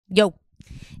Yo,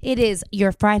 it is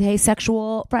your Friday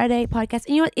Sexual Friday podcast.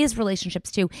 And you know what? It is relationships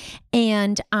too.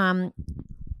 And I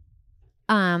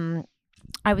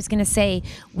was going to say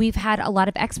we've had a lot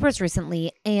of experts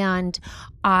recently, and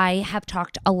I have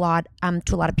talked a lot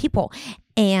to a lot of people.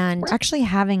 And we're actually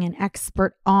having an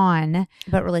expert on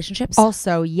about relationships.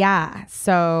 Also, yeah.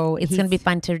 So it's going to be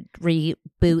fun to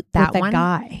reboot that with one. A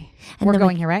guy. And we're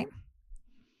going here, right?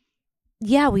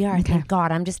 Yeah, we are. Okay. Thank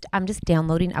God. I'm just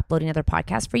downloading, uploading other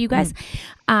podcasts for you guys.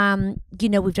 You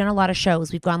know, we've done a lot of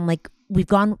shows. We've gone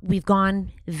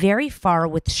very far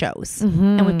with shows,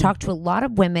 and we've talked to a lot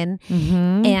of women.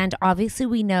 And obviously,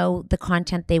 we know the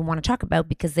content they want to talk about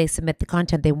because they submit the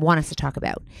content they want us to talk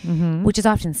about, which is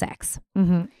often sex.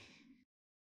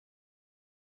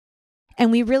 And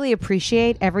we really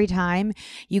appreciate every time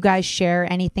you guys share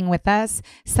anything with us.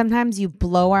 Sometimes you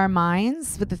blow our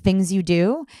minds with the things you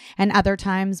do, and other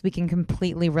times we can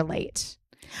completely relate.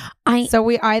 So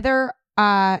we either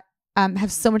have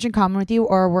so much in common with you,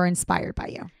 or we're inspired by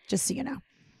you, just so you know.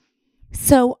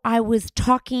 So I was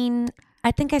talking,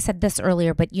 I think I said this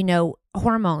earlier, but you know,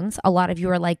 hormones, a lot of you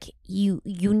are like, you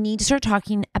need to start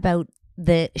talking about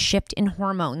the shift in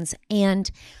hormones.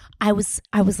 And I was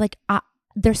like,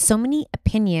 there's so many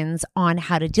opinions on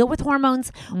how to deal with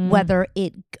hormones, whether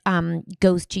it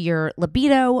goes to your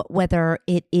libido, whether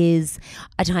it is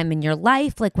a time in your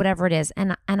life, like whatever it is.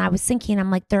 And I was thinking, I'm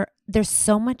like, there's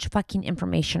so much fucking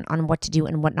information on what to do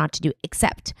and what not to do,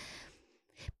 except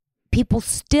people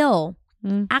still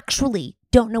actually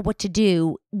don't know what to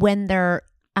do when they're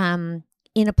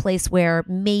in a place where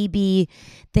maybe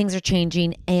things are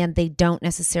changing and they don't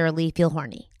necessarily feel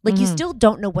horny. Like you still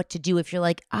don't know what to do if you're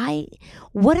like,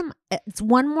 it's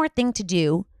one more thing to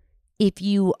do if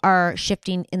you are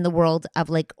shifting in the world of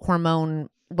like hormone,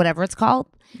 whatever it's called,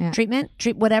 treatment,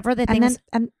 whatever the thing is.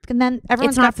 And then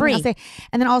everyone's not free.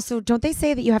 And then also, don't they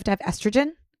say that you have to have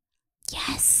estrogen?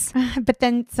 Yes. But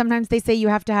then sometimes they say you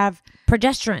have to have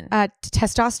progesterone,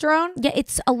 testosterone. Yeah,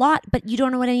 it's a lot, but you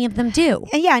don't know what any of them do.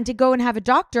 And and to go and have a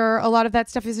doctor, a lot of that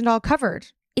stuff isn't all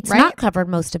covered. It's not covered.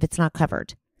 Most of it's not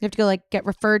covered. You have to go get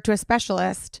referred to a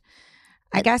specialist.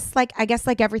 I guess like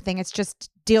everything, it's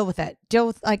just deal with it.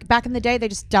 Like back in the day, they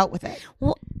just dealt with it.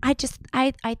 Well, I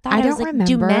thought I was like, remember.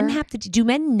 Do men have to? Do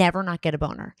men never not get a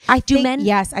boner?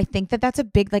 Yes, I think that's a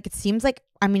big, like, it seems like,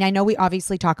 I mean, I know we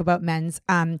obviously talk about men's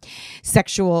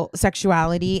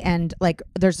sexuality and like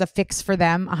there's a fix for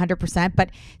them 100%, but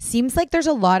seems like there's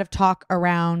a lot of talk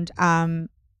around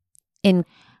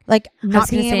like not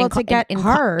being able to get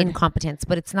hard. Incompetence,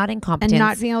 but it's not incompetence. And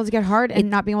not being able to get hard and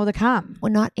not being able to come.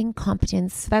 Well, not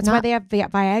incompetence. That's why they have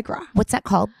Viagra. What's that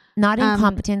called? Not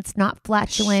incompetence, not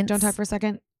flatulence. Don't talk for a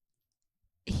second.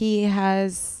 He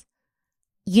has...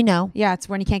 Yeah, it's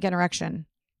when he can't get an erection.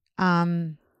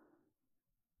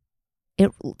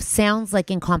 It sounds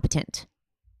like incompetent.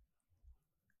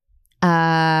 Do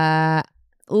I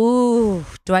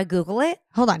Google it?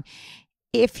 Hold on.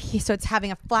 So it's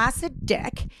having a flaccid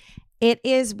dick. It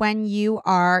is when he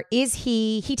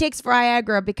takes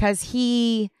Viagra because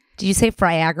he... Did you say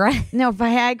Viagra? No,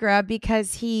 Viagra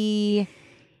because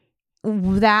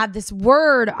this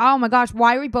word, oh my gosh,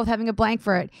 why are we both having a blank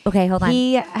for it? Okay, hold on.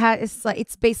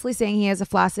 It's basically saying he has a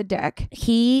flaccid dick.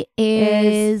 He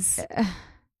can't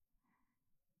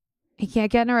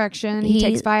get an erection. He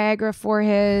takes Viagra for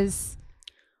his...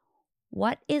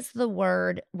 What is the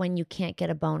word when you can't get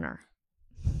a boner?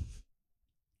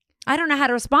 I don't know how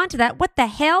to respond to that. What the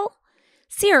hell?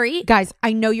 Siri. Guys,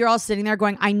 I know you're all sitting there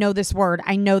going, I know this word.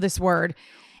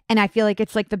 And I feel like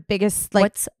it's like the biggest, like,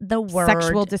 what's the word?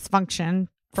 Sexual dysfunction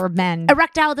for men.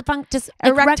 Erectile dysfunction.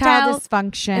 Erectile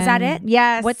dysfunction. Is that it?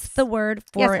 Yes. What's the word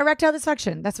for Yes, erectile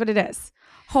dysfunction. That's what it is.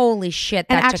 Holy shit.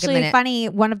 That and took actually, a minute. funny,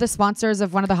 one of the sponsors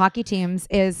of one of the hockey teams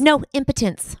is... No,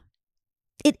 impotence.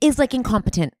 It is like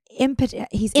incompetent. He's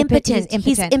impotent. impotent.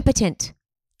 He's impotent.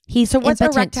 So what's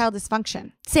impotent. erectile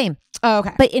dysfunction? Same. Oh,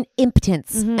 okay. But in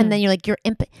impotence. And then you're like,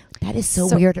 that is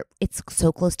so weird. It's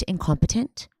so close to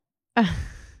incompetent.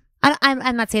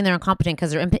 I'm not saying they're incompetent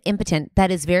because they're impotent.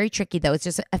 That is very tricky, though. It's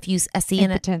just a C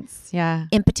in it. Impotence, yeah.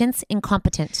 Impotence,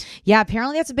 incompetent. Yeah,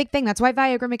 apparently that's a big thing. That's why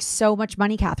Viagra makes so much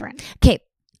money, Catherine. Okay.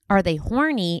 Are they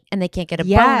horny and they can't get a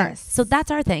boner? So that's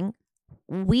our thing.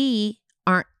 We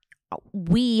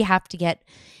have to get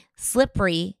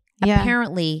slippery,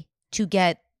 apparently, to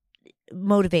get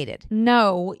motivated.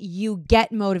 No, you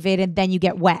get motivated, then you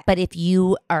get wet. But if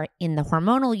you are in the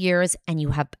hormonal years and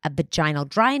you have a vaginal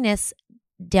dryness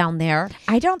down there,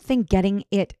 I don't think getting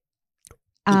it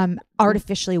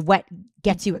artificially wet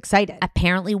gets you excited.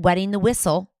 Apparently, wetting the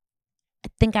whistle. I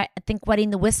think wetting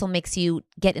the whistle makes you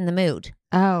get in the mood.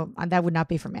 Oh, that would not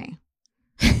be for me.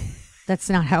 That's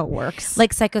not how it works.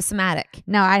 Like psychosomatic.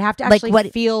 No, I'd have to Like actually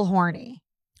what- feel horny.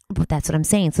 But that's what I'm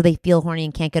saying. So they feel horny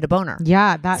and can't get a boner.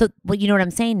 Yeah. That. So, well, you know what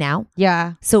I'm saying now?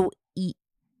 Yeah. So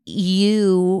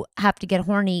you have to get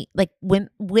horny. Like,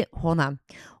 hold on.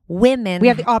 Women. We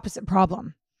have the opposite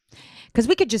problem. Because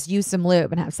we could just use some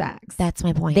lube and have sex. That's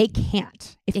my point. They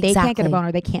can't. If they can't get a Exactly.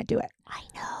 boner, they can't do it. I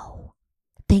know.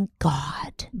 Thank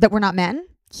God. That we're not men?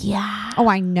 Yeah. Oh,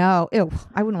 I know. Ew,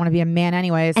 I wouldn't want to be a man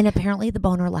anyways. And apparently the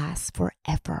boner lasts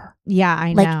forever. Yeah,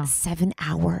 I know. Like 7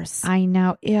 hours. I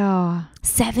know. Ew.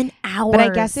 7 hours. But I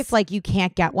guess if like you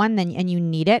can't get one, then and you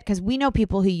need it, because we know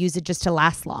people who use it just to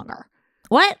last longer.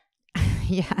 What?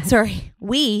 Yeah. Sorry.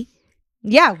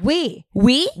 Yeah, we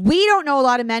don't know a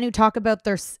lot of men who talk about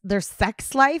their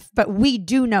sex life, but we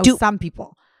do know some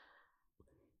people.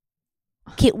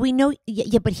 Okay, we know,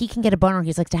 yeah, but he can get a boner.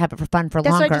 He's like to have it for fun for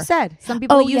That's longer. what I just said. Some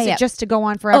people use it just to go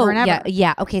on forever and ever.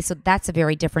 Yeah. Okay, so that's a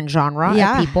very different genre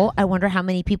of people. I wonder how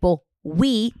many people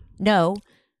we know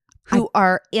who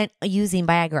are using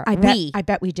Viagra. I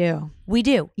bet we do. We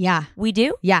do. Yeah. We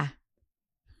do? Yeah.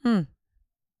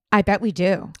 I bet we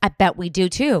do. I bet we do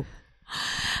too.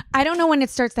 I don't know when it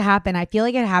starts to happen. I feel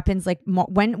like it happens like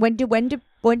when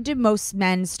do most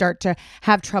men start to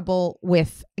have trouble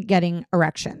with getting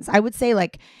erections? I would say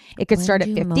like it could start at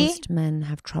 50. Most men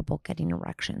have trouble getting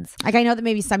erections. Like I know that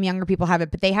maybe some younger people have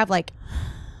it, but they have like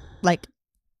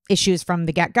issues from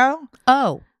the get-go.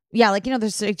 Oh. Yeah, like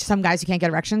there's some guys who can't get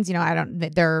erections,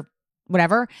 they're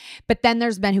whatever. But then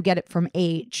there's men who get it from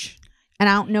age. And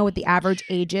I don't know what the average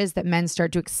age is that men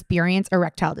start to experience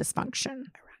erectile dysfunction.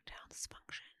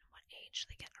 What age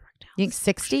they get erectile? You think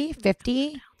 60,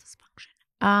 50?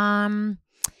 I'm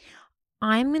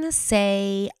gonna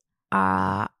say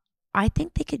I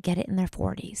think they could get it in their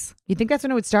 40s. You think that's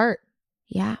when it would start?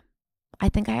 Yeah. I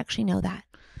think I actually know that.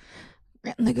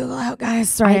 Getting the Google out, guys.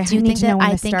 Sorry, I do need think to know that when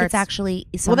I this think starts. it's actually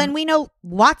Well, then we know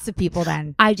lots of people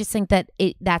then. I just think that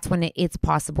that's when it's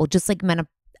possible. Just like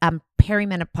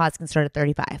perimenopause can start at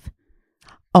 35.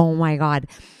 Oh my God.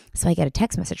 So I get a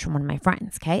text message from one of my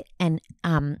friends, okay? And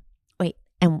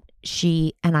and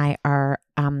she and I are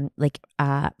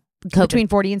COVID. Between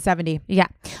 40 and 70. Yeah.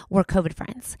 We're COVID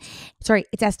friends. Sorry,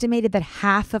 it's estimated that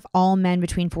half of all men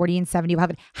between 40 and 70 will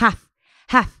have it. Half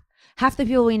the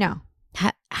people we know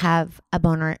have a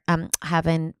boner,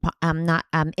 having not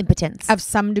impotence of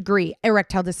some degree,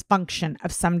 erectile dysfunction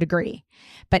of some degree,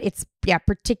 but it's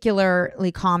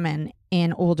particularly common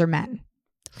in older men.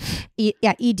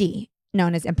 ED,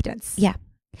 known as impotence. Yeah.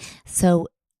 So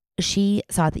she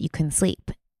saw that you couldn't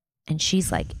sleep, and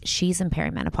she's like, she's in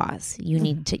perimenopause. You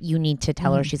need to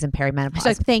tell her she's in perimenopause. She's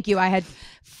like, thank you. I had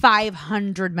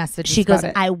 500 messages. She goes,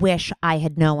 about it. I wish I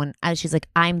had known. She's like,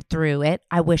 I'm through it.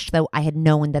 I wish though I had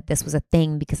known that this was a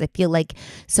thing, because I feel like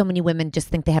so many women just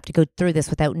think they have to go through this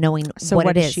without knowing what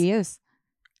it is. She use?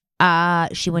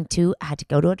 She had to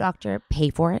go to a doctor, pay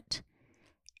for it.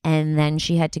 And then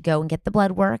she had to go and get the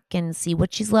blood work and see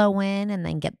what she's low in, and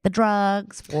then get the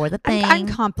drugs for the thing. I'm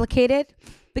complicated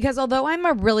because although I'm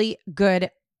a really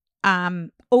good,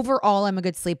 overall, I'm a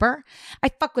good sleeper. I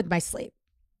fuck with my sleep.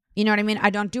 You know what I mean? I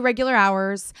don't do regular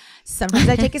hours. Sometimes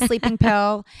I take a sleeping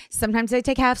pill. Sometimes I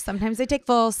take half. Sometimes I take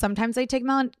full. Sometimes I take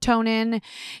melatonin.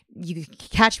 You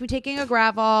catch me taking a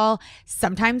Gravol.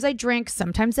 Sometimes I drink.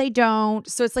 Sometimes I don't.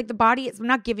 So it's like the body, I'm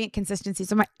not giving it consistency.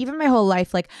 So even my whole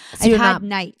life, like So I've had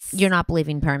nights. You're not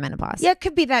believing perimenopause. Yeah, it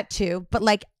could be that too. But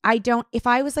like, if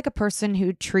I was like a person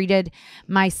who treated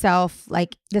myself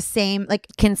like the same, like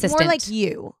Consistent. more like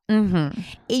you, Mm-hmm.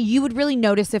 you would really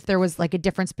notice if there was like a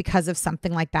difference because of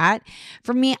something like that.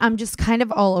 For me, I'm just kind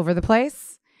of all over the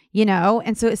place,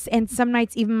 and so and some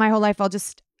nights, even my whole life, I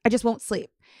just won't sleep,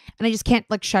 and I just can't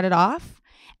like shut it off.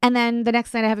 And then the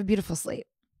next night I have a beautiful sleep,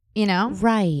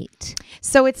 Right.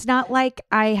 So it's not like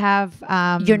I have,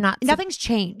 You're not, nothing's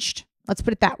changed. Let's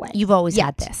put it that way. You've always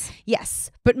had this. Yes.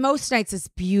 But most nights it's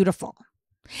beautiful.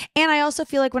 And I also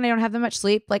feel like when I don't have that much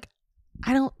sleep, like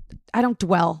I don't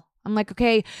dwell. I'm like,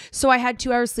 okay, so I had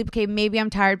 2 hours sleep. Okay, maybe I'm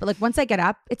tired, but like once I get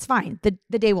up, it's fine.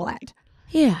 The day will end.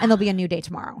 Yeah. And there'll be a new day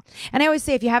tomorrow. And I always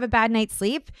say, if you have a bad night's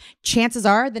sleep, chances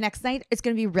are the next night it's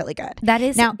going to be really good. That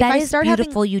is now, that if is I start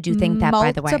beautiful. having You do think that,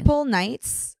 by the way. multiple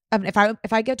nights.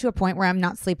 If I get to a point where I'm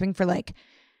not sleeping for like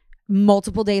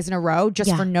multiple days in a row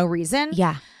just for no reason,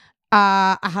 Yeah.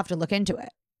 I have to look into it.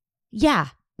 Yeah.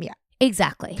 Yeah.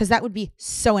 Exactly. Because that would be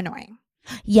so annoying.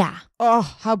 Yeah. Oh,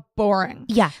 how boring.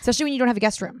 Yeah. Especially when you don't have a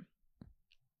guest room.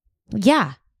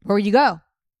 Yeah. Where would you go?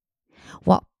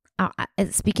 Well,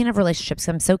 speaking of relationships,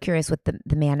 I'm so curious with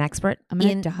the man expert. I'm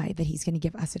going to die that he's going to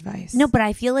give us advice. No, but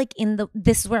I feel like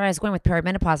this is where I was going with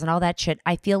perimenopause and all that shit.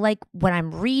 I feel like what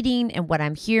I'm reading and what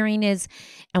I'm hearing is,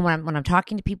 and when I'm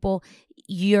talking to people,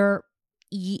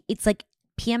 it's like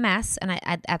PMS, and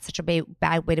that's such a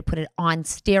bad way to put it, on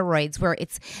steroids, where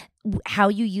it's how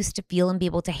you used to feel and be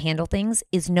able to handle things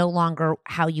is no longer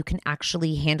how you can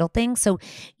actually handle things. So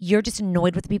you're just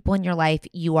annoyed with the people in your life.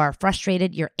 You are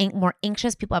frustrated. You're more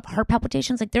anxious. People have heart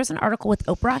palpitations. Like there's an article with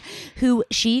Oprah who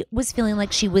she was feeling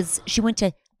like she went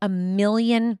to 1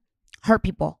 million heart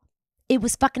people. It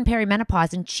was fucking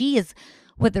perimenopause, and she is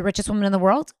the richest woman in the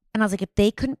world. And I was like, if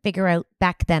they couldn't figure out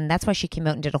back then, that's why she came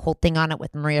out and did a whole thing on it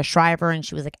with Maria Shriver. And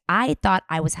she was like, I thought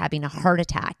I was having a heart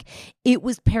attack. It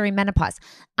was perimenopause.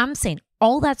 I'm saying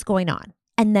all that's going on.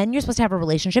 And then you're supposed to have a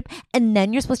relationship. And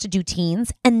then you're supposed to do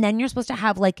teens. And then you're supposed to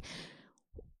have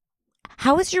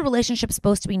how is your relationship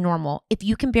supposed to be normal if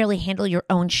you can barely handle your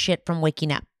own shit from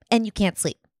waking up and you can't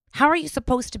sleep? How are you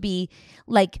supposed to be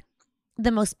the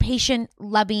most patient,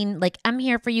 loving, I'm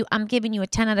here for you, I'm giving you a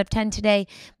 10 out of 10 today,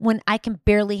 when I can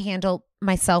barely handle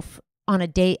myself on a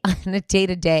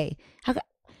day-to-day?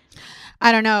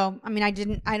 I don't know. I mean,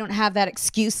 I don't have that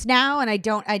excuse now, and I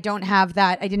didn't have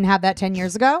that 10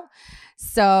 years ago.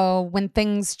 So when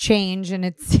things change and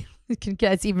it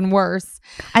gets even worse.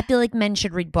 I feel like men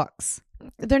should read books.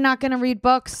 They're not going to read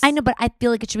books. I know, but I feel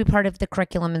like it should be part of the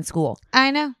curriculum in school. I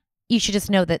know. You should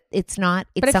just know that it's not.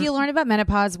 But if you learn about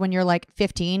menopause when you're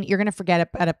 15, you're going to forget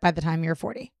it by the time you're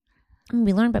 40.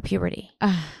 We learn about puberty.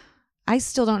 I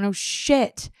still don't know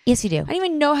shit. Yes, you do. I don't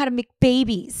even know how to make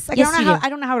babies. Yes, you do. I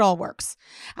don't know how it all works.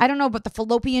 I don't know about the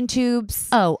fallopian tubes.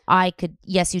 Oh, I could.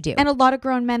 Yes, you do. And a lot of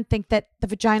grown men think that the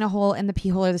vagina hole and the pee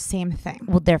hole are the same thing.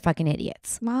 Well, they're fucking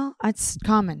idiots. Well, it's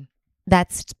common.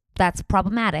 That's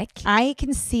problematic. I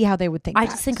can see how they would think I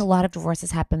just think a lot of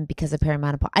divorces happen because of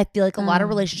perimenopause. I feel like a lot of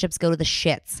relationships go to the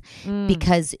shits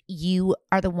because you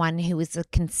are the one who is the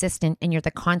consistent, and you're the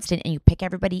constant, and you pick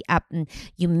everybody up, and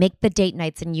you make the date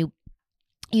nights, and you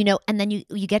know, and then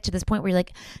you get to this point where you're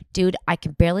like, dude, I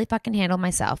can barely fucking handle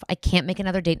myself. I can't make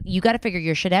another date. You got to figure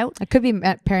your shit out. It could be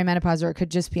perimenopause, or it could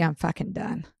just be I'm fucking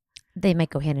done. They might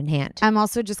go hand in hand. I'm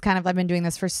also just I've been doing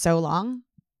this for so long.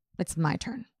 It's my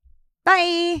turn.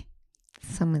 Bye.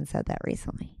 Someone said that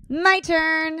recently. My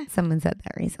turn. Someone said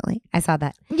that recently. I saw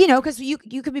that. Because you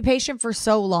could be patient for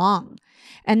so long,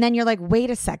 and then you're like, wait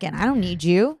a second, I don't need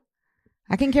you.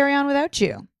 I can carry on without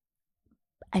you.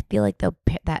 I feel like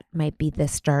that might be the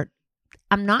start.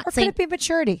 I'm not or saying could it be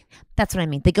maturity. That's what I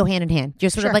mean. They go hand in hand. You're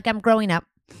sort of like, I'm growing up.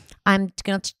 I'm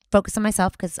going to focus on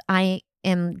myself because I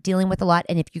am dealing with a lot.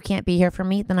 And if you can't be here for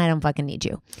me, then I don't fucking need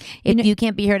you. If you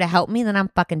can't be here to help me, then I'm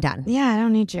fucking done. Yeah, I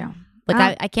don't need you.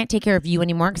 I can't take care of you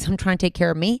anymore because I'm trying to take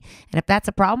care of me. And if that's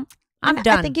a problem, I'm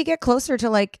done. I think you get closer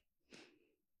to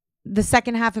the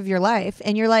second half of your life,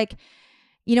 and you're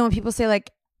when people say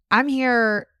I'm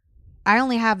here, I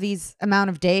only have these amount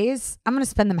of days, I'm going to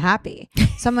spend them happy.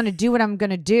 So I'm going to do what I'm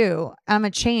going to do. And I'm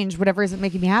going to change whatever isn't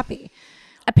making me happy.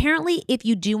 Apparently, if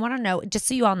you do want to know, just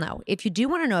so you all know, if you do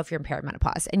want to know if you're in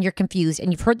perimenopause and you're confused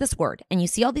and you've heard this word and you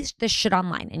see all this shit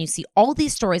online and you see all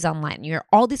these stories online and you hear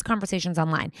all these conversations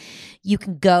online, you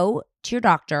can go to your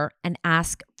doctor and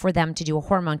ask for them to do a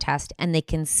hormone test, and they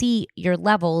can see your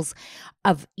levels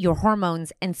of your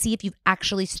hormones and see if you've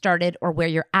actually started or where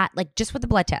you're at, just with the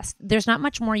blood test. There's not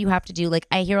much more you have to do.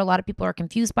 I hear a lot of people are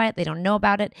confused by it. They don't know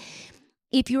about it.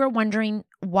 If you are wondering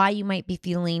why you might be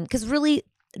feeling, because really,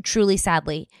 truly,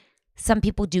 sadly, some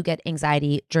people do get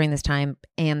anxiety during this time,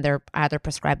 and they're either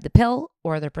prescribed the pill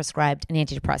or they're prescribed an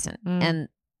antidepressant. And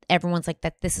everyone's like,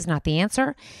 that this is not the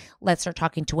answer. Let's start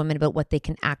talking to women about what they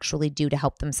can actually do to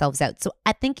help themselves out. So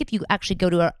I think if you actually go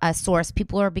to a source,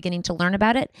 people are beginning to learn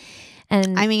about it.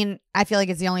 And I mean, I feel like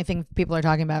it's the only thing people are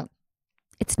talking about.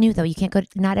 It's new though. You can't go.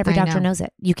 Not every doctor knows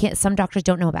it. You can't. Some doctors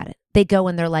don't know about it. They go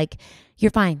and they're like, "You're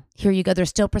fine. Here you go." They're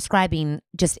still prescribing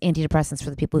just antidepressants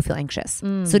for the people who feel anxious.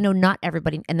 So no, not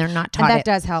everybody, and they're not taught. And that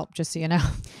does help, just so you know.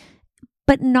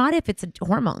 But not if it's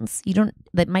hormones. You don't.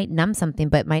 That might numb something,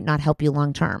 but might not help you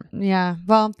long term. Yeah.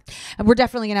 Well, we're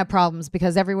definitely gonna have problems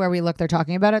because everywhere we look, they're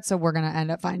talking about it. So we're gonna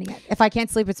end up finding it. If I can't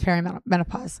sleep, it's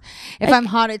perimenopause. If I'm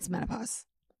hot, it's menopause.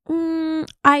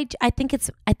 I think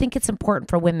it's important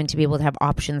for women to be able to have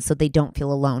options so they don't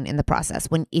feel alone in the process.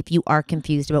 If you are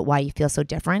confused about why you feel so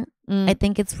different, I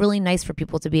think it's really nice for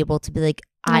people to be able to be like,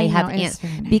 I have nice.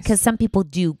 Because some people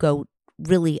do go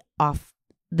really off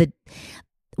the.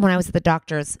 When I was at the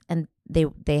doctor's and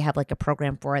they have a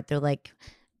program for it, they're like,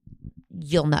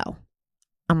 you'll know.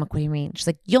 I'm like, what do you mean? She's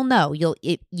like, you'll know.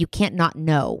 You can't not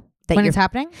know that when it's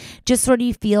happening. Just sort of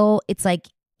you feel it's like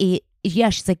it. yeah,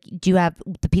 she's like, do you have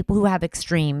the people who have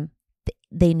extreme,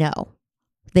 they know.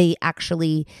 They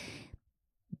actually,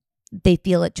 they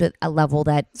feel it to a level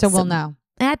that. So we'll know.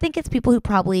 And I think it's people who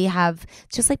probably have,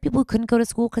 just like people who couldn't go to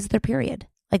school because of their period.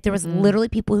 Like there was literally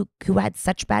people who had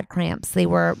such bad cramps. They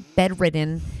were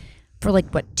bedridden for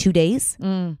like, what, 2 days?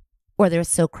 Or they were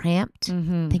so cramped.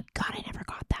 Thank God I never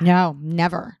got that. No,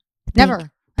 never.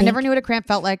 Never. I never knew what a cramp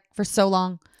felt like for so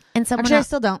long. And someone Actually, I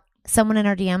still don't. Someone in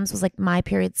our DMs was like, my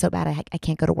period's so bad I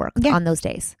can't go to work on those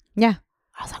days. Yeah.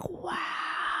 I was like, wow.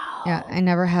 Yeah, I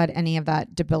never had any of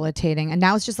that debilitating. And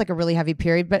now it's just like a really heavy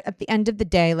period. But at the end of the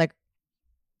day, like,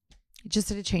 just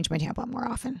to change my tampon more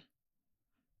often.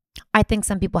 I think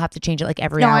some people have to change it like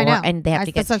every hour. I know. And they have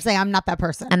to get. That's what I'm saying. I'm not that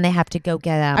person. And they have to go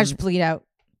get. I just bleed out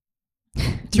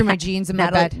through my jeans in my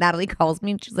bed. Natalie calls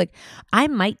me and she's like, I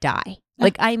might die.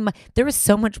 Like there was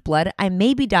so much blood. I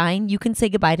may be dying. You can say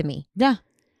goodbye to me. Yeah.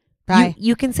 Bye.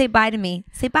 You can say bye to me.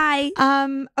 Say bye.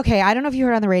 Okay. I don't know if you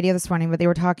heard on the radio this morning, but they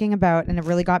were talking about, and it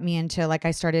really got me into, like,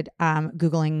 I started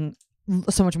Googling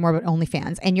so much more about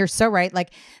OnlyFans. And you're so right.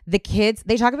 Like the kids,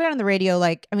 they talk about it on the radio.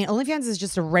 Like, I mean, OnlyFans is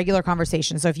just a regular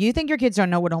conversation. So if you think your kids don't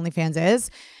know what OnlyFans is,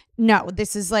 no,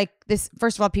 this is like this.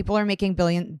 First of all, people are making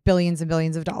billions and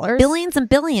billions of dollars. Billions and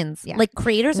billions. Yeah. Like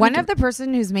creators. One of the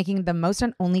person who's making the most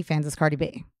on OnlyFans is Cardi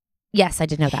B. Yes, I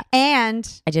did know that.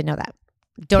 And I did know that.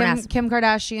 Don't ask. Kim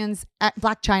Kardashian's at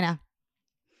Black China.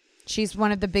 She's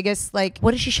one of the biggest, like.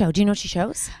 What does she show? Do you know what she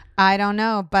shows? I don't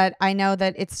know, but I know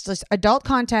that it's just adult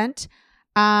content,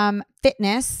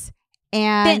 fitness,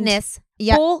 and fitness.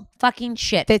 Yeah. Full fucking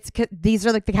shit. These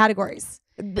are like the categories.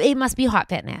 It must be hot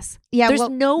fitness. Yeah, there's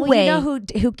no way. You know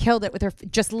who killed it with her,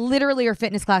 just literally her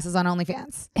fitness classes on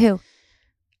OnlyFans? Who?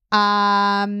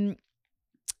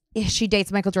 She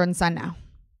dates Michael Jordan's son now.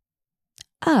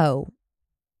 Oh.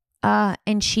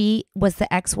 And she was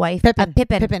the ex-wife Pippen.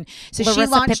 Pippen. So Larissa she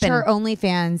launched Pippen. her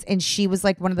OnlyFans, and she was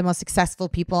like one of the most successful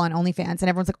people on OnlyFans. And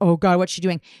everyone's like, "Oh God, what's she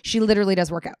doing?" She literally does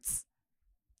workouts.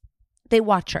 They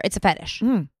watch her. It's a fetish.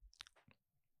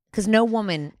 Because no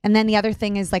woman. And then the other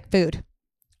thing is like food,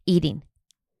 eating,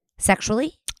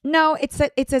 sexually. No, it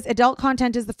says adult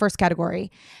content is the first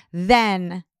category,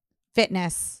 then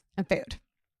fitness and food.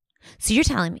 So you're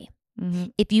telling me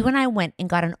if you and I went and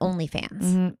got an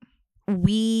OnlyFans.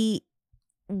 We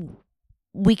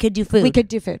could do food. We could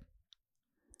do food.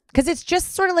 Because it's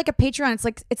just sort of like a Patreon. It's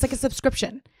like a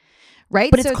subscription, right?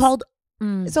 But it's called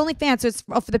it's OnlyFans, so it's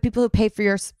for the people who pay for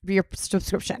your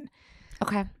subscription.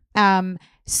 Okay.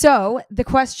 So the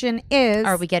question is,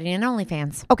 are we getting an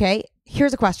OnlyFans? Okay,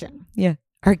 here's a question. Yeah.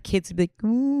 Our kids would be like,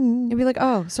 ooh. They'd be like,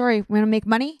 "Oh, sorry, we want to make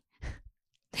money."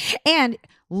 And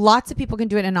lots of people can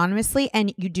do it anonymously,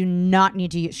 and you do not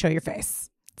need to show your face.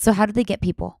 So how do they get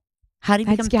people? How do you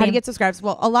become how to get subscribers?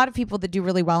 Well, a lot of people that do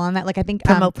really well on that, like I think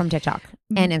promote from TikTok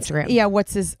and Instagram. Yeah,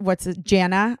 what's his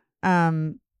Jana,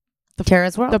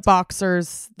 Tara's World, the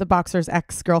boxer's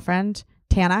ex-girlfriend,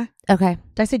 Tana. Okay,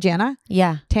 did I say Jana?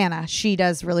 Yeah, Tana. She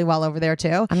does really well over there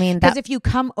too. I mean, because if you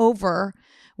come over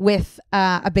with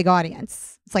a big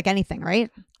audience, it's like anything,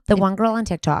 right? The one girl on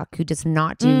TikTok who does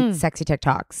not do sexy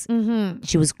TikToks,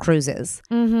 she was cruises.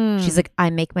 She's like,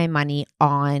 I make my money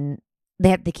on.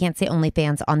 They can't say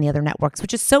OnlyFans on the other networks,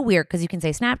 which is so weird because you can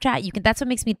say Snapchat. You can. That's what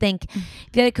makes me think. If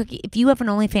you had a cookie, if you have an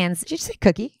OnlyFans, did you say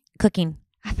cookie? Cooking.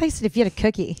 I thought you said if you had a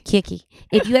cookie. Kiki.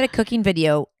 If you had a cooking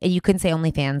video and you couldn't say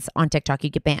OnlyFans on TikTok,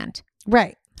 you'd get banned.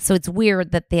 Right. So it's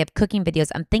weird that they have cooking videos.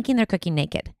 I'm thinking they're cooking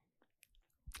naked.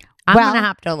 I'm gonna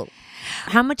have to.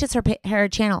 How much is her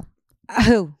channel?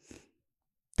 Who?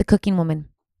 The cooking woman.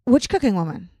 Which cooking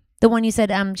woman? The one you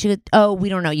said, she would, oh, we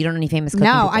don't know. You don't know any famous cooking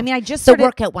people. I mean, I just the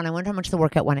workout one. I wonder how much the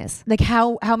workout one is. Like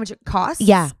how much it costs?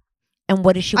 Yeah. And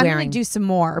what is she wearing? I'm going to do some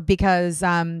more because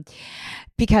I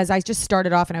just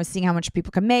started off and I was seeing how much people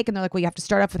can make. And they're like, well, you have to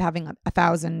start off with having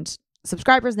 1,000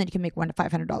 subscribers. And then you can make $100 to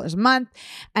 $500 a month.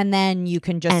 And then you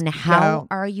can just. And how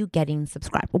are you getting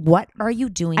subscribed? What are you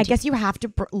doing? I guess you have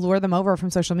to lure them over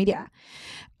from social media.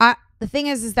 The thing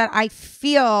is that I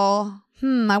feel,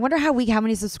 I wonder how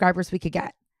many subscribers we could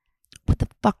get. What the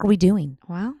fuck are we doing?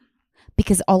 Well,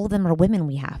 because all of them are women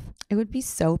we have. It would be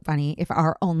so funny if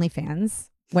our OnlyFans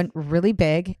went really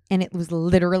big and it was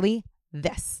literally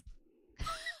this.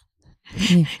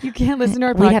 You can't listen to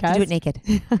our podcast. We'd have to do it naked.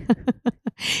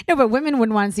 No, but women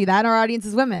wouldn't want to see that. Our audience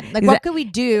is women. Like, what could we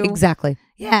do? Exactly.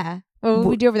 Yeah. What would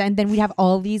we do over there? And then we'd have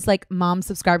all these like mom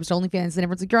subscribers to OnlyFans, and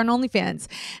everyone's like, "You're on OnlyFans."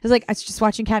 It's like, I was just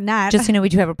watching Cat Nat. Just we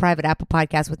do have a private Apple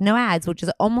podcast with no ads, which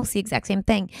is almost the exact same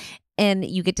thing. And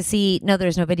you get to see, no,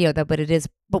 there's no video though, but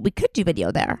we could do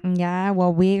video there. Yeah.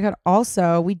 Well, we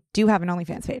do have an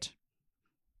OnlyFans page.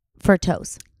 For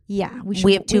toes. Yeah,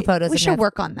 We have two photos We of should Nat's.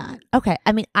 work on that. Okay.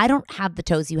 I mean, I don't have the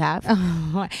toes you have.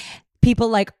 People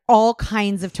like all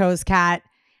kinds of toes, Cat.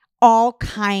 All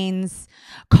kinds.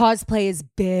 Cosplay is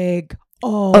big.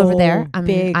 Oh, Over there,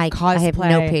 big cosplay. I have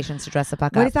no patience to dress the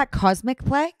fuck What up. is that? Cosmic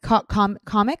play?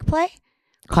 Comic play?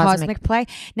 Cosmic. Play.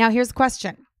 Now here's the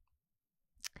question.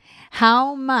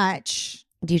 How much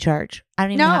Do you charge? I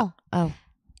don't even know. Oh.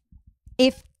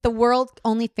 if the world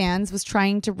OnlyFans was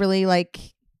trying to really like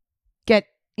get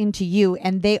into you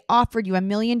and they offered you $1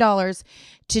 million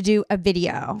to do a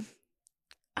video?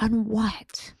 On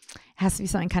what? It has to be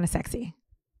something kind of sexy.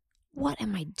 What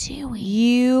am I doing?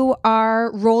 You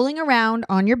are rolling around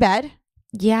on your bed,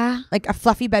 Yeah. like a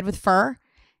fluffy bed with fur,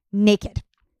 naked.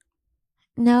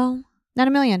 No. Not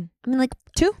 $1 million. I mean, like,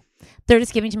 2? they're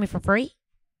just giving it to me for free?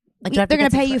 Like, do I have They're to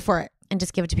going to get pay you for it. and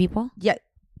just give it to people? Yeah.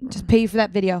 Just pay you for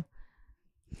that video.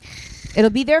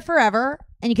 It'll be there forever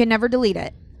and you can never delete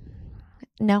it.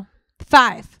 No.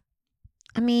 5.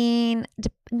 I mean,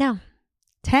 no.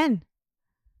 10.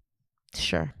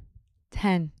 Sure.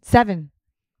 10. 7.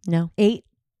 No. 8.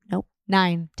 Nope.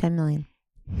 9. 10 million.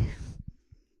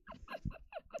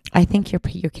 I think your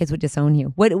kids would disown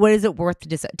you. What is it worth to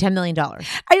disown? $10 million.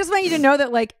 I just want you to know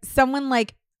that like someone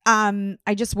like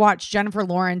I just watched Jennifer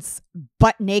Lawrence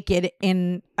butt naked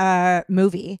in a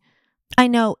movie. I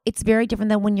know it's very different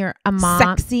than when you're a mom.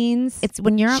 Sex scenes. It's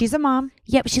when you're She's a mom.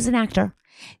 Yeah, but she's an actor.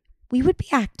 We would be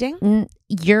acting.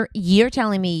 You're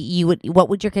telling me you would. What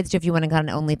would your kids do if you went and got an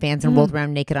OnlyFans and rolled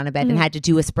around naked on a bed and had to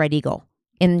do a spread eagle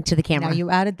into the camera? Now you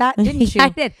added that, didn't you? Yeah, I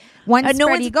did. One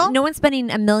spread eagle. No one's spending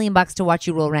 $1 million to watch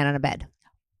you roll around on a bed.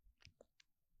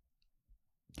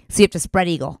 So you have to spread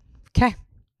eagle. Okay.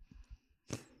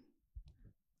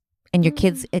 And your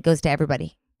kids, it goes to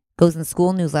everybody. Goes in the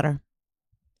school newsletter.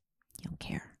 You don't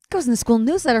care. Goes in the school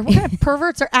newsletter. What kind of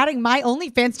perverts are adding my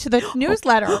OnlyFans to the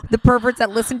newsletter? The perverts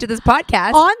that listen to this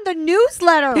podcast. On the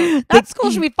newsletter. That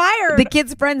school should be fired. The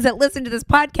kids' friends that listen to this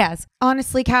podcast.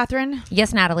 Honestly, Catherine.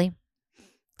 Yes, Natalie.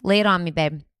 Lay it on me,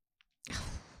 babe.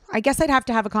 I guess I'd have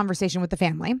to have a conversation with the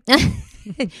family.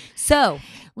 So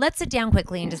let's sit down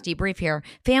quickly and just debrief here.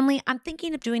 Family, I'm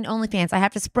thinking of doing OnlyFans. I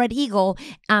have to spread eagle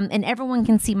and everyone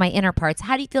can see my inner parts.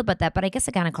 How do you feel about that? But I guess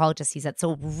a gynecologist sees that.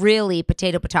 So really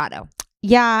potato.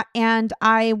 Yeah. And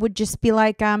I would just be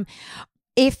like,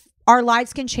 if our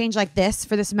lives can change like this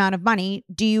for this amount of money,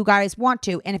 do you guys want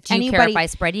to? And if Do you care if I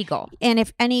spread eagle? And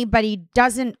if anybody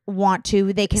doesn't want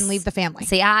to, they can leave the family.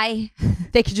 Say I.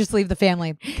 They can just leave the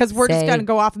family because we're just going to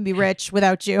go off and be rich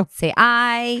without you. Say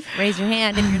I. Raise your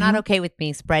hand if you're not okay with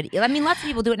me. Spread. I mean, lots of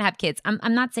people do it and have kids.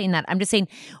 I'm not saying that. I'm just saying,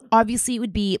 obviously, it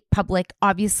would be public.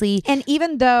 Obviously. And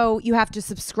even though you have to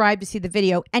subscribe to see the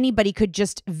video, anybody could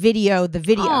just video the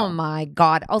video. Oh, my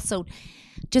God. Also,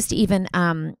 just even...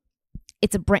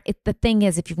 the thing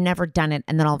is, if you've never done it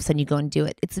and then all of a sudden you go and do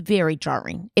it, it's very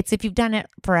jarring. It's if you've done it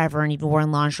forever and you've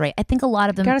worn lingerie. I think a lot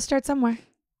of them. Got to start somewhere.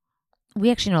 We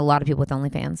actually know a lot of people with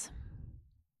OnlyFans.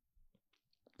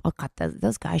 Oh God,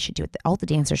 those guys should do it. All the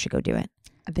dancers should go do it.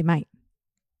 They might.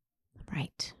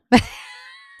 Right.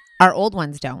 Our old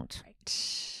ones don't.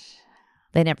 Right.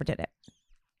 They never did it.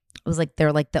 It was like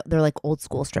they're like old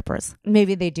school strippers.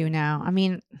 Maybe they do now. I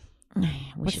mean,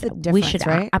 what's the difference,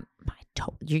 right?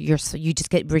 You just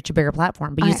reach a bigger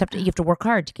platform, but you have to work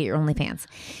hard to get your OnlyFans.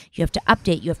 You have to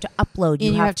update. You have to upload.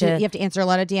 You have to answer a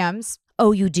lot of DMs.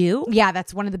 Oh, you do? Yeah,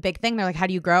 that's one of the big thing. They're like, how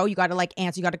do you grow? You got to like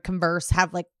answer. You got to converse.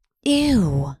 Have like,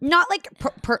 ew, not like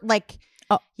like.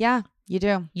 Oh, yeah, you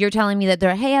do. You're telling me that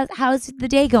they're hey, how's the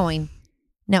day going?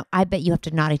 No, I bet you have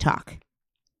to naughty talk.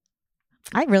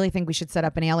 I really think we should set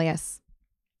up an alias.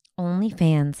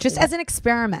 OnlyFans, just as an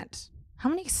experiment. How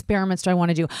many experiments do I want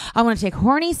to do? I want to take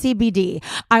horny CBD.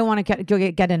 I want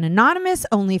to get an anonymous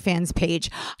OnlyFans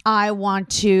page. I want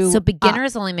to. So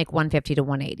beginners only make $150 to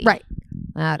 $180. Right.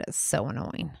 That is so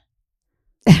annoying.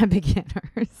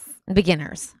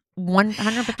 Beginners.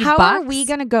 $150. How are we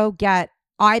going to go get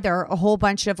either a whole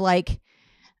bunch of like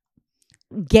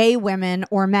gay women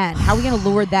or men? How are we going to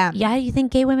lure them? Yeah, you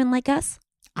think gay women like us?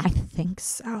 I think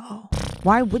so.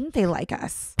 Why wouldn't they like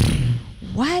us?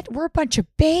 What? We're a bunch of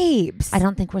babes. I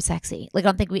don't think we're sexy. Like, I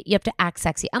don't think you have to act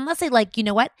sexy. Unless they like, you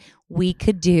know what? We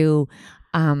could do,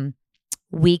 like,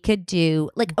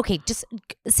 okay, just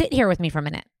sit here with me for a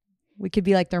minute. We could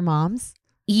be like their moms.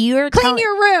 Clean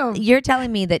your room. You're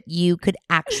telling me that you could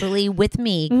actually, with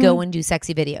me, go and do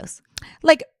sexy videos.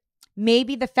 Like,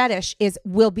 maybe the fetish is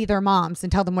we'll be their moms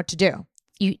and tell them what to do.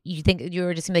 You think you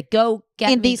were just gonna be like, go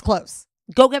get in these clothes.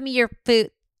 Go get me your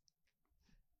food.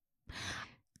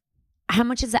 How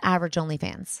much is the average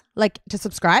OnlyFans? Like to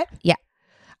subscribe? Yeah.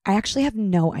 I actually have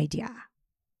no idea.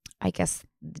 I guess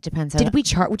it depends. Did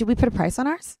we put a price on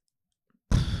ours?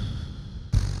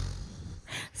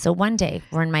 So one day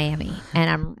we're in Miami and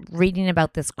I'm reading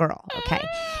about this girl. Okay.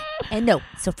 And no,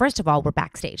 so first of all, we're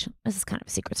backstage. This is kind of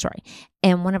a secret story.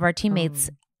 And one of our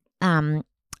teammates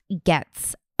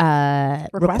gets a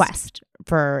request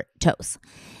for toes.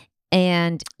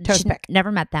 And Toes pick.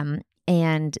 Never met them.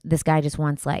 And this guy just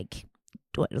wants like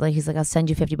he's like, I'll send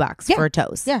you $50 for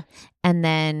toes. Yeah. And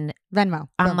then Venmo.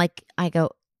 I'm like, I go,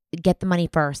 get the money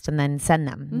first and then send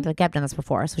them. Like, I've done this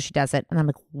before. So she does it. And I'm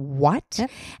like, what? Yeah.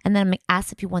 And then I'm like,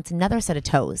 asked if he wants another set of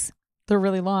toes. They're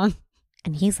really long.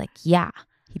 And he's like, yeah.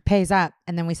 He pays up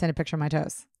and then we send a picture of my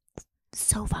toes.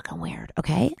 So fucking weird.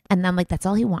 Okay. And I'm like, that's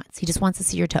all he wants. He just wants to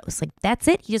see your toes. Like, that's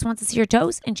it. He just wants to see your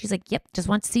toes. And she's like, yep, just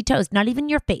wants to see toes. Not even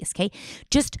your face. Okay.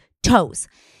 Just toes.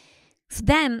 So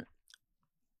then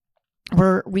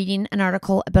we're reading an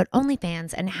article about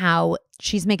OnlyFans and how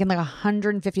she's making like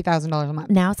 $150,000 a month.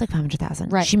 Now it's like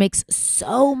 $500,000. Right. She makes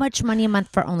so much money a month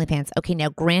for OnlyFans. Okay. Now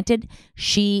granted,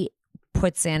 she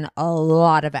puts in a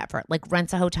lot of effort, like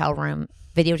rents a hotel room,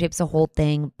 videotapes the whole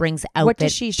thing, brings outfits. What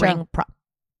does she show?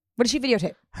 What does she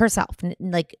videotape? Herself,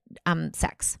 like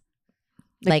sex.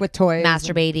 Like with toys?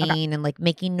 Masturbating and like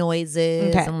making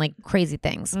noises and like crazy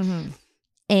things. Mm-hmm.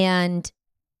 And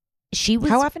she was...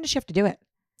 How often does she have to do it?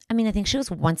 I mean, I think she goes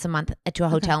once a month to a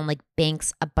hotel and like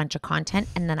banks a bunch of content.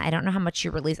 And then I don't know how much you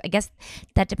release. I guess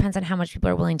that depends on how much people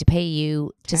are willing to pay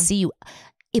you to see you.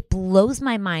 It blows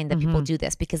my mind that people do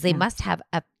this because they must have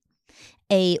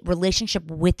a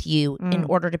relationship with you in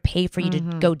order to pay for you to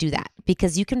go do that,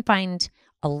 because you can find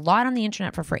a lot on the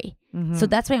internet for free. So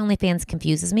that's why OnlyFans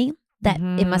confuses me. That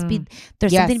it must be,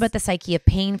 there's something about the psyche of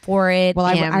paying for it. Well,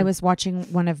 I was watching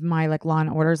one of my like Law and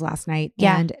Orders last night,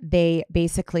 and they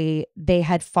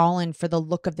had fallen for the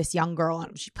look of this young girl,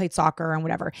 and she played soccer and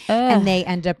whatever, and they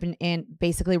end up in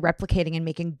basically replicating and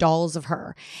making dolls of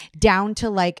her, down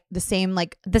to like the same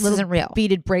like this isn't real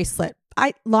beaded bracelet.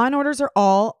 Law and Orders are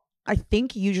all, I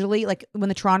think usually like when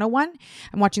the Toronto one,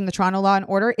 I'm watching the Toronto Law and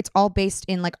Order, it's all based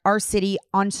in like our city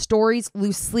on stories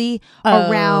loosely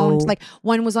around, like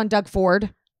one was on Doug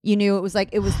Ford. You knew it was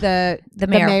the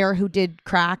mayor who did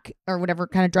crack or whatever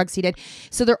kind of drugs he did.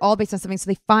 So they're all based on something.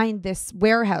 So they find this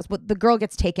warehouse. Well, the girl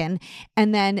gets taken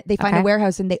and then they find a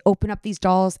warehouse and they open up these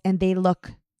dolls and they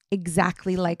look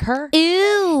exactly like her.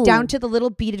 Ew. Down to the little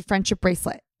beaded friendship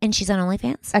bracelet. And she's on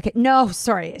OnlyFans? Okay. No,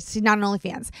 sorry. She's not on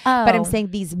OnlyFans. Oh. But I'm saying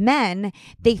these men,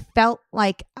 they felt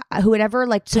like whoever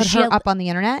like put her up on the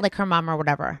internet. Like her mom or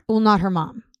whatever. Well, not her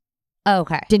mom. Oh,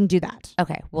 okay. Didn't do that.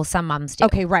 Okay. Well, some moms do.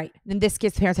 Okay, right. Then this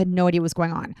kid's parents had no idea what was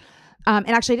going on. And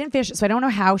actually I didn't finish it. So I don't know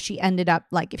how she ended up,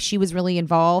 like if she was really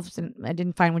involved, and I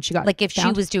didn't find when she got like if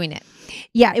found. she was doing it.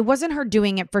 Yeah, it wasn't her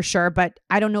doing it for sure. But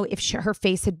I don't know if her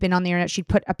face had been on the internet. She'd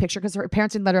put a picture because her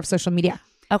parents didn't let her have social media.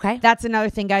 Okay. That's another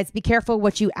thing, guys. Be careful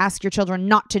what you ask your children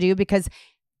not to do, because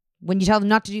when you tell them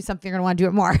not to do something, they're going to want to do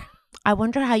it more. I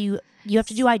wonder how you have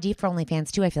to do ID for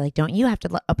OnlyFans too. I feel like, don't you have to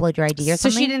upload your ID or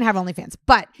something? So she didn't have OnlyFans,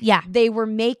 but yeah, they were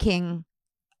making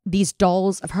these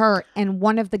dolls of her. And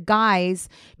one of the guys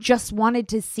just wanted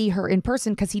to see her in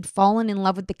person because he'd fallen in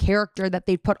love with the character that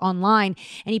they'd put online.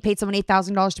 And he paid someone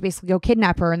 $8,000 to basically go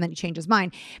kidnap her, and then he changed his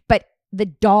mind. But the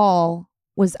doll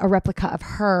was a replica of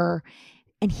her.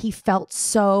 And he felt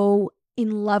so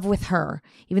in love with her,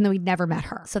 even though he'd never met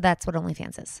her. So that's what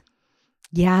OnlyFans is.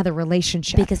 Yeah, the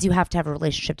relationship. Because you have to have a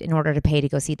relationship in order to pay to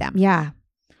go see them. Yeah.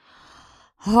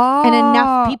 Oh. And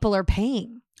enough people are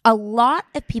paying. A lot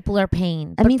of people are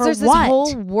paying. I mean, there's this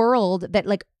whole world that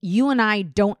like you and I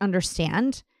don't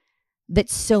understand that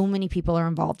so many people are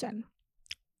involved in.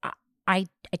 I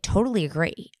totally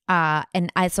agree.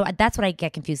 So that's what I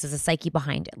get confused, is the psyche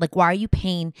behind it. Like, why are you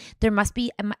paying? There must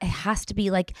be, it has to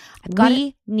be like,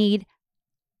 we need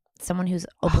someone who's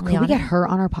openly can we on get her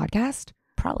on our podcast?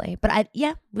 Probably. But I'd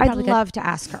love to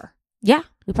ask her. Yeah,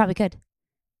 we probably could.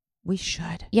 We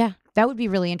should. Yeah. That would be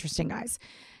really interesting, guys.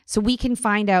 So we can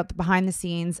find out the behind the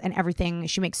scenes and everything.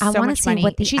 She makes so much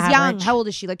money. She's young. How old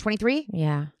is she? Like 23?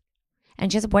 Yeah.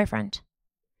 And she has a boyfriend.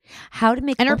 How to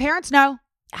make... And her parents know.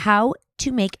 How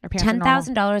to make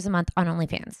 $10,000 a month on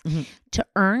OnlyFans. Mm-hmm. To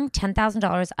earn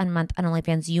 $10,000 a month on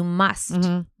OnlyFans, you must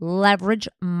leverage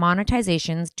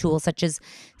monetization tools such as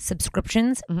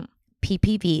subscriptions,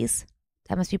 PPVs.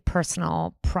 That must be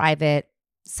personal, private,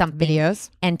 something.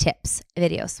 Videos. And tips.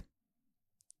 Videos.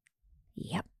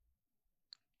 Yep.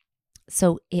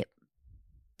 So it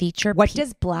feature... What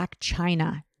does Black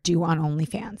China do on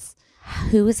OnlyFans?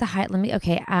 Who is the high... Let me...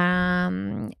 Okay.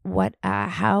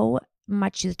 How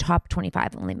much do the top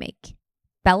 25 only make?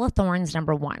 Bella Thorne's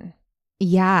number 1.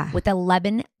 Yeah. With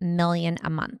 11 million a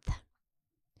month.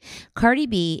 Cardi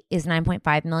B is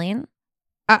 9.5 million.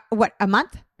 What, a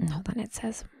month? Hold on, it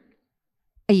says.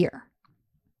 A year.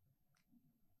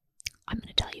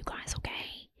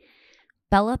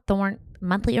 Bella Thorne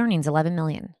monthly earnings 11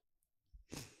 million.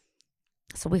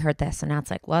 So we heard this, and now it's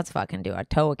like, let's fucking do a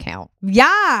toe account.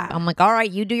 Yeah. I'm like, all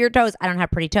right, you do your toes. I don't have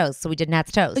pretty toes, so we did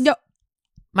Nat's toes. No.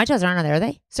 My toes aren't on there, are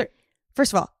they? Sir,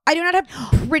 first of all, I do not have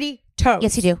pretty toes.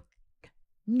 Yes, you do.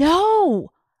 No.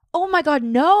 Oh my God,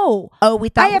 no. Oh, we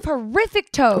thought I have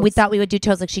horrific toes. we thought we would do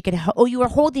toes like she could. You were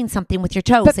holding something with your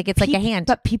toes, like it's like a hand.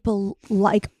 But people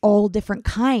like all different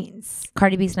kinds.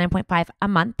 Cardi B's 9.5 a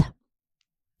month.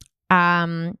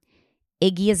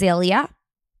 Iggy Azalea.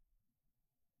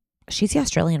 She's the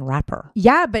Australian rapper.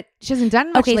 Yeah, but she hasn't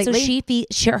done much lately.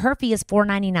 So her fee is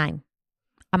 $4.99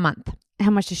 a month.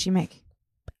 How much does she make?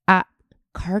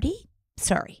 Cardi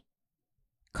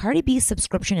B's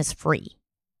subscription is free.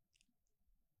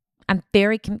 I'm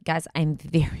very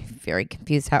very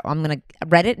confused how I'm gonna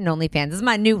Reddit and OnlyFans. This is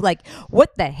my new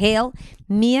what the hell?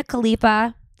 Mia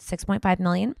Khalifa 6.5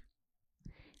 million.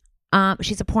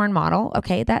 She's a porn model.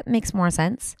 Okay, that makes more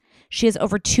sense. She has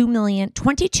over 22 million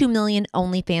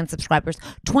OnlyFans subscribers.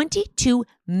 22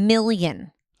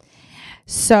 million.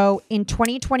 So in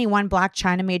 2021, Black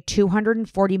China made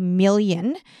 240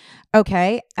 million.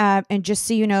 Okay. And just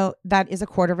so you know, that is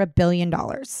 $250 million.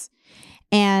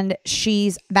 And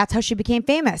that's how she became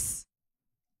famous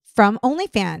from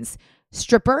OnlyFans.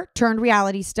 Stripper turned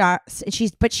reality star.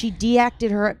 But she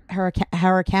deactivated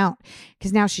her account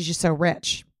because now she's just so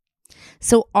rich.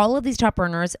 So all of these top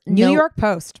earners, New York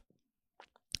Post.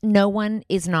 No one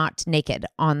is not naked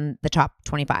on the top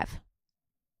 25.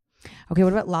 Okay,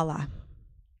 what about Lala?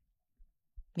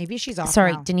 Maybe she's off.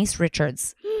 Sorry, now. Denise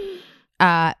Richards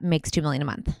makes $2 million a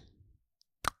month.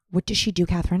 What does she do,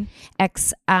 Catherine?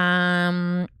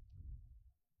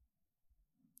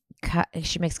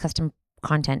 She makes custom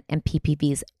content and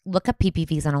PPVs. Look up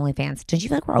PPVs on OnlyFans. Don't you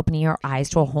feel like we're opening our eyes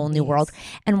to a whole new world?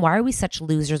 And why are we such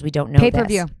losers? We don't know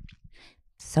Pay-per-view.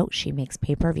 So she makes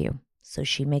pay-per-view. So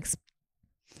she makes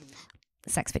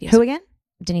sex videos. Who again?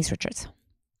 Denise Richards.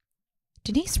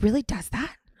 Denise really does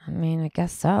that? I mean, I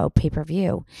guess so.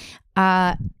 Pay-per-view.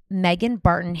 Megan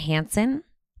Barton Hansen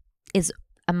is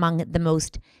among the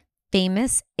most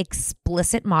famous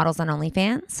explicit models on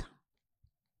OnlyFans.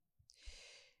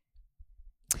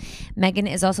 Megan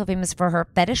is also famous for her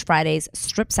Fetish Fridays,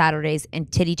 Strip Saturdays,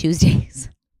 and Titty Tuesdays.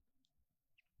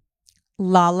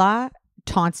 Lala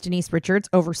taunts Denise Richards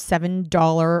over $7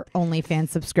 OnlyFans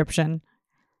subscription.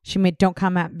 She made, don't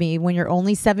come at me when you're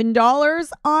only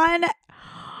 $7 on.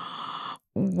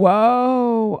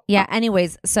 Whoa. Yeah.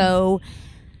 Anyways, so,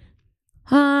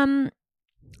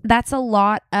 that's a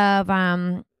lot of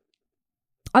money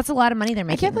they're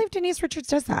making. I can't believe Denise Richards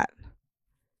does that.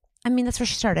 I mean, that's where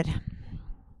she started.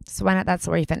 So why not? That's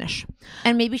where you finish.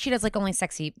 And maybe she does only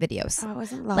sexy videos. Oh, it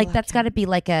wasn't Lala. That's got to be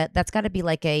like a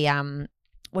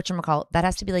whatchamacallit? That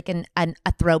has to be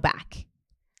a throwback.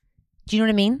 Do you know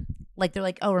what I mean? They're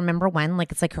like, oh, remember when?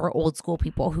 It's like her old school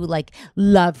people who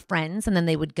love Friends, and then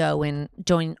they would go and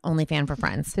join OnlyFans for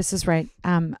Friends. This is right.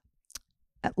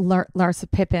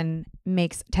 Larsa Pippen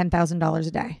makes $10,000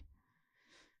 a day.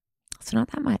 It's not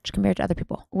that much compared to other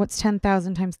people. What's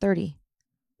 10,000 times 30?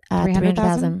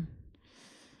 300,000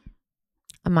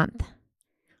 a month.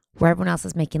 Where everyone else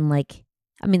is making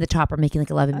the top are making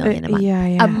 11 million a month.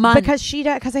 Yeah. A month.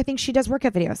 Because I think she does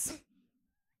workout videos.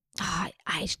 I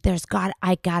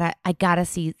gotta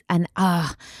see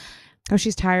Oh,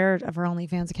 she's tired of her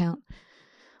OnlyFans account.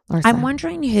 Larsa. I'm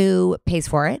wondering who pays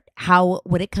for it. How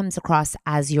would it comes across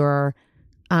as your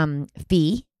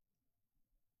fee?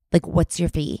 What's your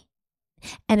fee?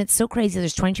 And it's so crazy.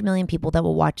 There's 22 million people that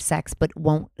will watch sex but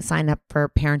won't sign up for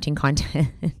parenting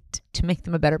content to make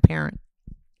them a better parent.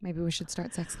 Maybe we should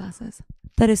start sex classes.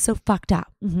 That is so fucked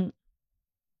up. Mm-hmm.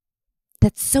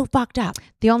 That's so fucked up.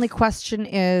 The only question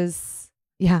is,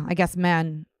 I guess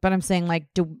men. But I'm saying,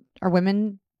 are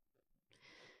women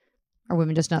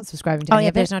just not subscribing to any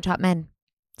of it? There's no top men.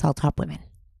 It's all top women.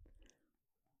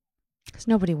 Because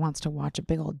nobody wants to watch a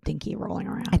big old dinky rolling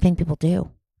around. I think people do.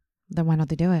 Then why don't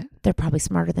they do it? They're probably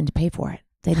smarter than to pay for it.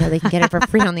 They know they can get it for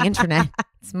free on the internet.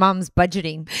 It's mom's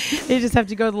budgeting. They just have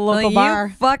to go to the local bar.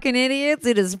 You fucking idiots.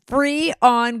 It is free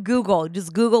on Google.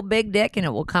 Just Google big dick and it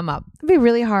will come up. It'd be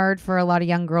really hard for a lot of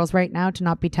young girls right now to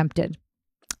not be tempted.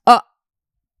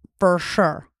 For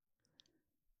sure.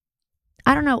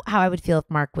 I don't know how I would feel if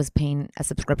Mark was paying a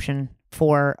subscription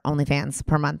for OnlyFans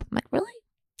per month. I'm like, really?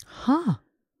 Huh.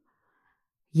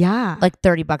 Yeah.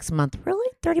 $30 a month. Really?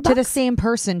 $30? To the same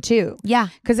person too. Yeah.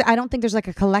 Because I don't think there's a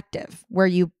collective where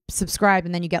you subscribe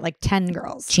and then you get 10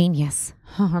 girls. Genius.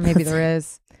 Or maybe there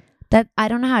is. That I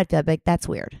don't know how I'd feel, but that's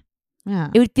weird. Yeah.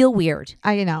 It would feel weird.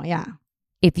 Yeah.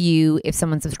 If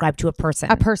someone subscribed to a person.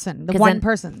 The one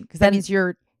person. Because that means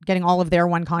you're getting all of their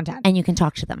one content. And you can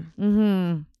talk to them.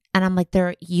 Mm-hmm. And I'm like,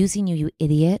 they're using you, you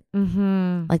idiot.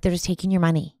 Mm-hmm. Like they're just taking your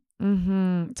money.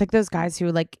 Mm-hmm. It's like those guys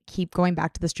who like keep going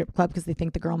back to the strip club because they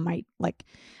think the girl might like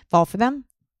fall for them.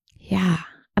 Yeah.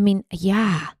 I mean,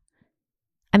 yeah.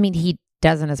 I mean, he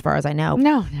doesn't as far as I know.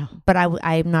 No. But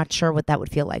I'm not sure what that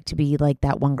would feel like to be like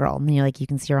that one girl. And then you're like, you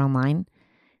can see her online.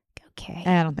 Okay.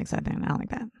 I don't think so. I don't like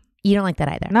that. You don't like that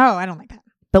either. No, I don't like that.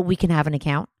 But we can have an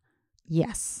account.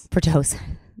 Yes. For toes.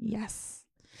 Yes.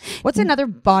 What's another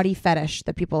body fetish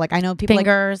that people like? I know people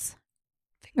Fingers.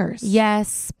 like fingers.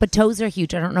 Yes. But toes are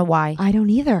huge. I don't know why. I don't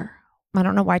either. I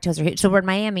don't know why toes are huge. So we're in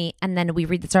Miami and then we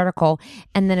read this article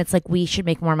and then it's like, we should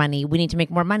make more money. We need to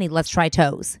make more money. Let's try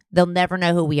toes. They'll never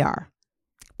know who we are.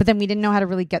 But then we didn't know how to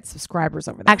really get subscribers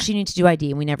over there. Actually, you need to do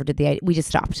ID and we never did the ID. We just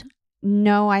stopped.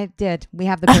 No, I did. We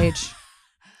have the page.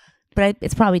 But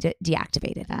it's probably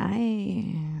deactivated.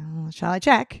 Shall I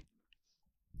check?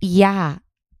 Yeah.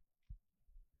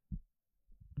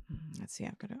 Let's see.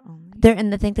 I've got it only. There,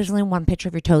 and I think there's only one picture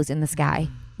of your toes in the sky.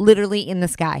 Literally in the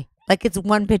sky. Like it's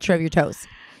one picture of your toes.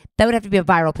 That would have to be a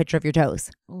viral picture of your toes.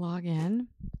 Log in.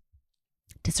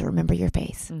 Does it remember your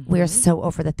face? Mm-hmm. We are so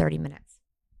over the 30 minutes.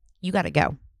 You got to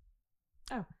go.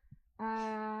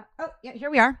 Yeah,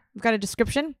 here we are. We've got a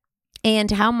description.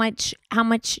 And how much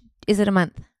is it a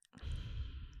month?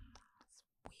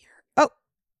 Oh,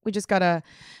 we just got a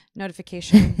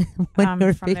notification from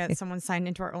notification? that someone signed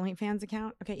into our OnlyFans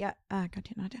account. Okay, yeah.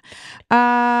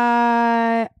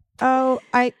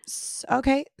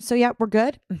 Okay. So yeah, we're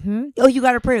good. Mm-hmm. Oh, you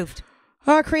got approved.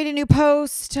 Create a new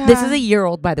post. This is a year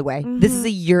old, by the way. Mm-hmm. This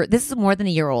is more than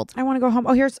a year old. I want to go home.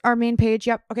 Oh, here's our main page.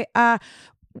 Yep. Okay.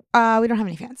 We don't have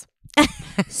any fans.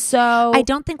 So I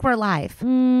don't think we're live.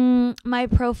 My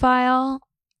profile.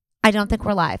 I don't think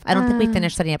we're live. I don't think we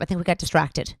finished setting up. I think we got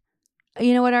distracted.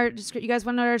 You know what you guys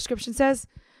want to know what our description says?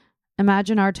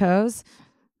 Imagine our toes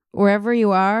wherever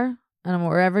you are and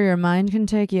wherever your mind can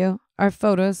take you. Our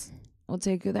photos will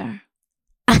take you there.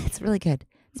 It's really good.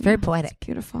 It's very poetic. It's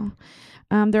beautiful.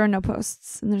 There are no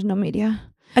posts and there's no media.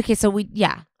 Okay, so we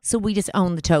just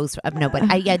own the toes of nobody.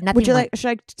 Nothing. Would you like?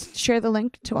 Should I share the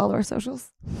link to all of our socials?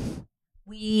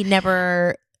 We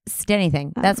never did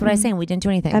anything. That's what I was saying. We didn't do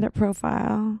anything. Edit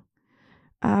profile.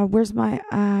 Where's my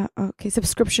okay,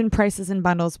 subscription prices and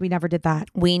bundles. We never did that.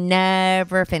 We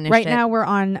never finished right it. now we're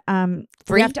on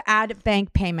Free? We have to add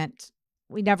bank payment.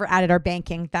 We never added our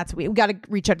banking. We got to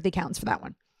reach out to the accountants for that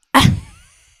one.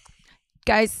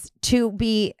 Guys, to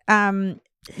be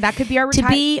that could be our to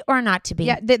be or not to be.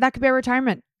 Yeah, that could be our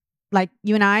retirement. Like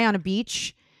you and I on a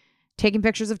beach taking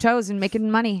pictures of toes and making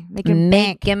money, making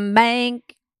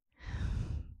bank.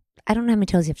 I don't know how many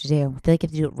toes you have to do. I feel like you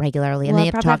have to do it regularly, and then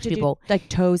you have to talk to people, like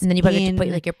toes, and then you probably have to put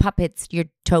like your puppets, your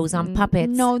toes on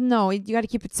puppets. No, you got to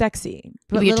keep it sexy.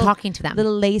 But you're talking to them.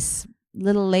 Little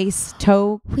lace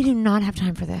toe. We do not have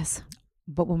time for this.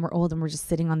 But when we're old and we're just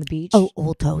sitting on the beach. Oh,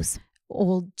 old toes.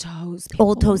 Old toes.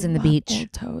 Old toes in the beach.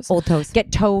 Old toes. Old toes.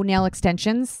 Get toenail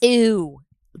extensions. Ew.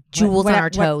 Jewels on our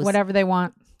toes. Whatever they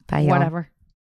want. Bye, whatever.